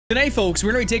Today, folks,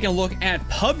 we're going to be taking a look at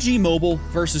PUBG Mobile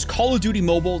versus Call of Duty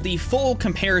Mobile, the full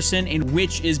comparison and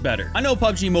which is better. I know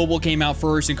PUBG Mobile came out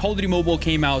first and Call of Duty Mobile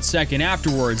came out second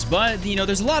afterwards, but, you know,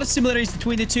 there's a lot of similarities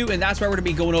between the two, and that's why we're going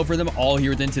to be going over them all here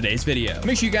within today's video.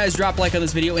 Make sure you guys drop a like on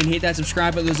this video and hit that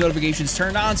subscribe button, those notifications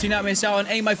turned on so you not miss out on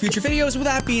any of my future videos. With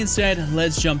that being said,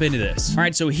 let's jump into this. All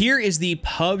right, so here is the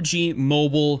PUBG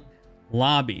Mobile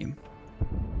lobby.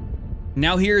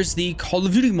 Now here's the Call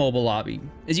of Duty Mobile lobby.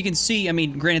 As you can see, I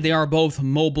mean, granted, they are both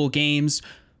mobile games.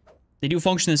 They do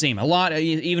function the same. A lot,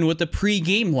 even with the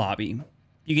pre-game lobby.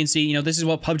 You can see, you know, this is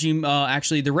what PUBG,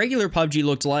 actually, the regular PUBG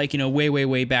looked like, you know,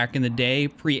 way back in the day,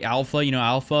 pre-alpha, you know,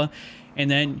 alpha. And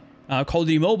then Call of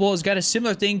Duty Mobile has got a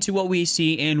similar thing to what we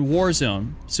see in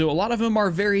Warzone. So a lot of them are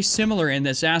very similar in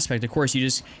this aspect. Of course, you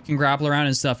just can grapple around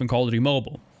and stuff in Call of Duty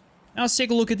Mobile. Now let's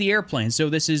take a look at the airplane. So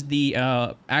this is the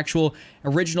actual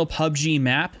original PUBG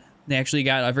map. They actually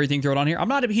got everything thrown on here. I'm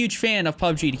not a huge fan of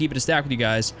PUBG, to keep it a stack with you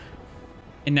guys.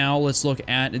 And now let's look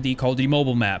at the Call of Duty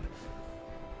Mobile map.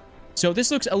 So this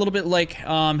looks a little bit like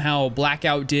how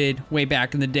Blackout did way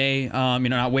back in the day. You know,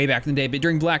 not way back in the day, but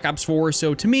during Black Ops 4.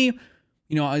 So to me,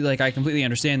 you know, I completely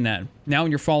understand that. Now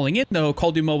when you're falling in, though, Call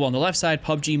of Duty Mobile on the left side,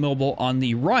 PUBG Mobile on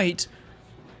the right,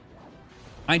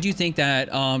 I do think that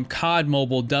COD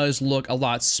Mobile does look a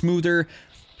lot smoother.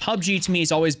 PUBG to me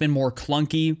has always been more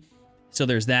clunky, so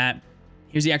there's that.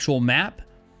 Here's the actual map.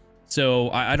 So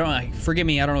I don't, forgive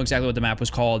me, I don't know exactly what the map was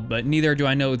called, but neither do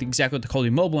I know exactly what the Call of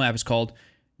Duty Mobile map is called.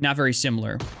 Not very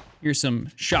similar. Here's some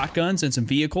shotguns and some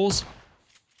vehicles.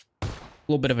 A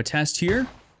little bit of a test here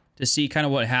to see kind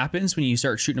of what happens when you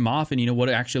start shooting them off and, you know, what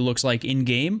it actually looks like in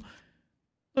game.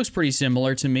 Looks pretty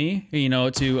similar to me, you know,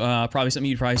 to probably something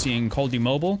you'd probably see in Call of Duty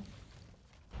Mobile.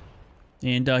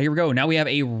 And here we go. Now we have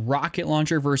a rocket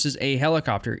launcher versus a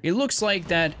helicopter. It looks like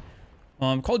that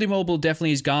Call of Duty Mobile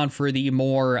definitely has gone for the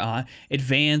more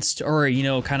advanced or, you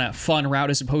know, kind of fun route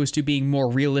as opposed to being more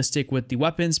realistic with the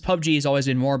weapons. PUBG has always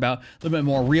been more about a little bit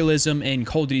more realism, and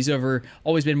Call of Duty's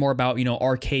always been more about, you know,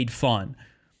 arcade fun.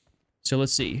 So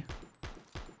let's see.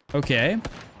 Okay.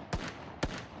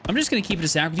 I'm just going to keep it a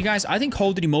stack with you guys. I think Call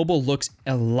of Duty Mobile looks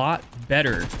a lot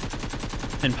better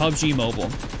than PUBG Mobile.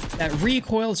 That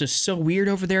recoil is just so weird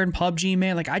over there in PUBG,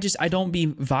 man. Like, I don't be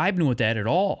vibing with that at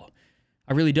all.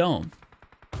 I really don't.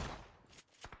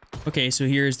 Okay, so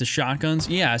here's the shotguns.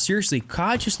 Yeah, seriously,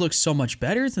 COD just looks so much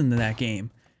better than that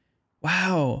game.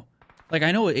 Wow. Like,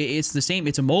 I know it's the same,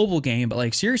 it's a mobile game, but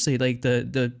like, seriously, like,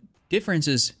 the difference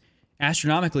is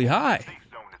astronomically high.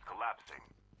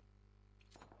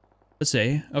 Let's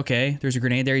say, okay, there's a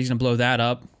grenade there. He's going to blow that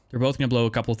up. They're both going to blow a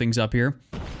couple things up here.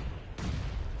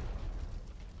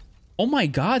 Oh my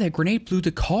god, that grenade blew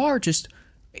the car. Just,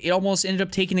 it almost ended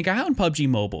up taking the guy out in PUBG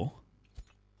Mobile.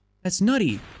 That's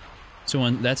nutty. So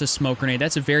that's a smoke grenade.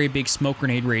 That's a very big smoke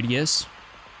grenade radius.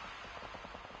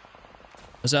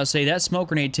 As I would say, that smoke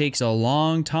grenade takes a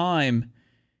long time.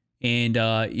 And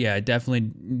yeah, definitely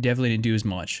didn't do as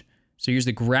much. So here's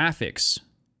the graphics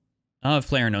of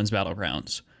PlayerUnknown's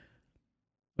Battlegrounds,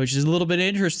 which is a little bit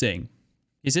interesting.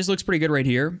 This looks pretty good right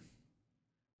here.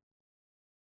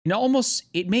 You know, almost,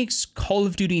 it makes Call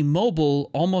of Duty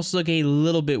Mobile almost look a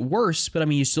little bit worse, but I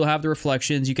mean, you still have the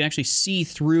reflections. You can actually see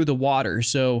through the water,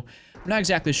 so I'm not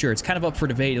exactly sure. It's kind of up for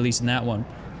debate, at least in that one.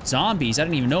 Zombies, I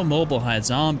didn't even know Mobile had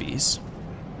zombies.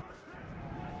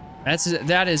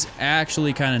 That is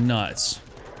actually kind of nuts.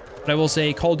 But I will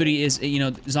say, Call of Duty is, you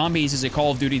know, zombies is a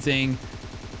Call of Duty thing,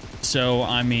 so,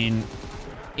 I mean,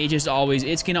 it's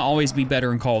gonna always be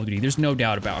better in Call of Duty. There's no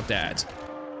doubt about that.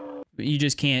 But you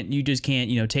just can't,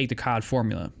 you know, take the COD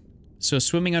formula. So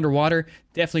swimming underwater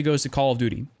definitely goes to Call of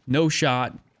Duty. No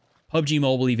shot. PUBG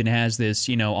Mobile even has this,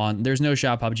 you know, there's no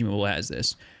shot PUBG Mobile has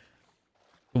this.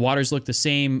 The waters look the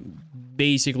same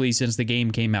basically since the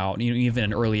game came out, you know, even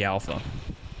in early alpha.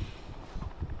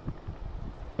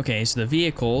 Okay, so the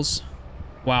vehicles.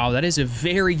 Wow, that is a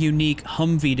very unique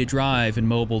Humvee to drive in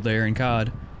Mobile there in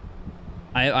COD.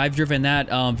 I've driven that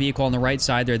vehicle on the right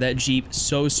side there, that Jeep,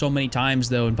 so many times,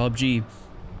 though, in PUBG.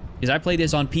 Because I played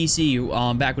this on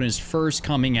PC back when it was first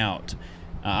coming out.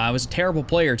 I was a terrible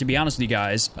player, to be honest with you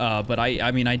guys. But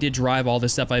I mean, I did drive all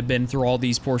this stuff. I've been through all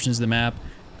these portions of the map.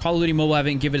 Call of Duty Mobile, I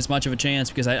haven't given it as much of a chance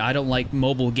because I don't like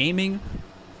mobile gaming.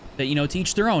 That, you know, to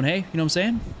each their own, hey? You know what I'm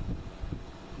saying?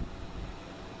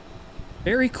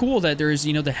 Very cool that there's,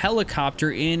 you know, the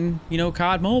helicopter in, you know,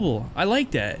 COD Mobile. I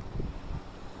like that.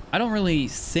 I don't really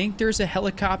think there's a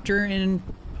helicopter in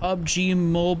PUBG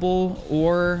Mobile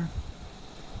or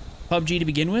PUBG to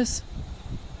begin with.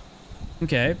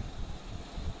 Okay.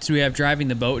 So we have driving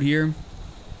the boat here.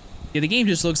 Yeah, the game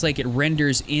just looks like it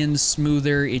renders in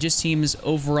smoother. It just seems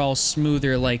overall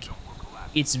smoother. Like,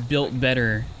 it's built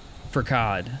better for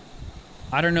COD.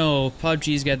 I don't know,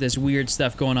 PUBG's got this weird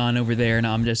stuff going on over there, and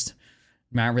I'm just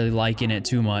not really liking it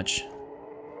too much.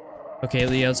 Okay,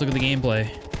 Leah, let's look at the gameplay.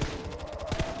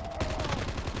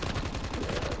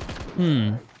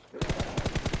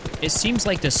 It seems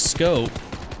like the scope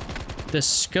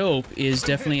is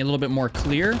definitely a little bit more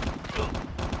clear.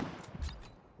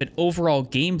 But overall,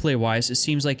 gameplay-wise, it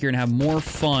seems like you're gonna have more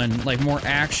fun, like more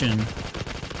action,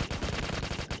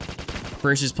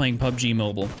 versus playing PUBG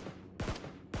Mobile.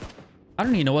 I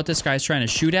don't even know what this guy's trying to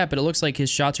shoot at, but it looks like his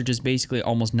shots are just basically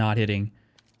almost not hitting.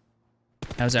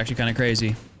 That was actually kind of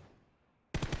crazy.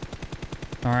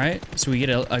 All right, so we get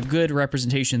a good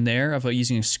representation there of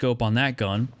using a scope on that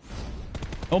gun.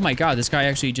 Oh my god, this guy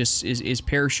actually just is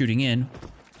parachuting in.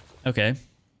 Okay.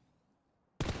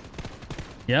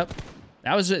 Yep.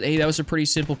 That was a pretty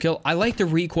simple kill. I like the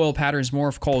recoil patterns more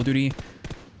of Call of Duty.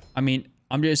 I mean,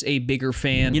 I'm just a bigger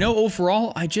fan. You know,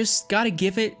 overall, I just gotta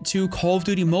give it to Call of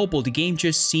Duty Mobile. The game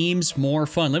just seems more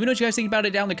fun. Let me know what you guys think about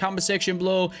it down in the comment section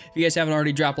below. If you guys haven't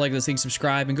already, drop a like on this thing,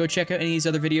 subscribe, and go check out any of these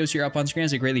other videos here up on screen.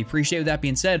 I greatly appreciate it. With that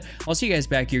being said, I'll see you guys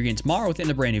back here again tomorrow within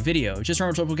a brand new video. Just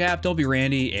remember, triple cap, don't be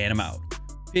Randy, and I'm out.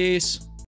 Peace.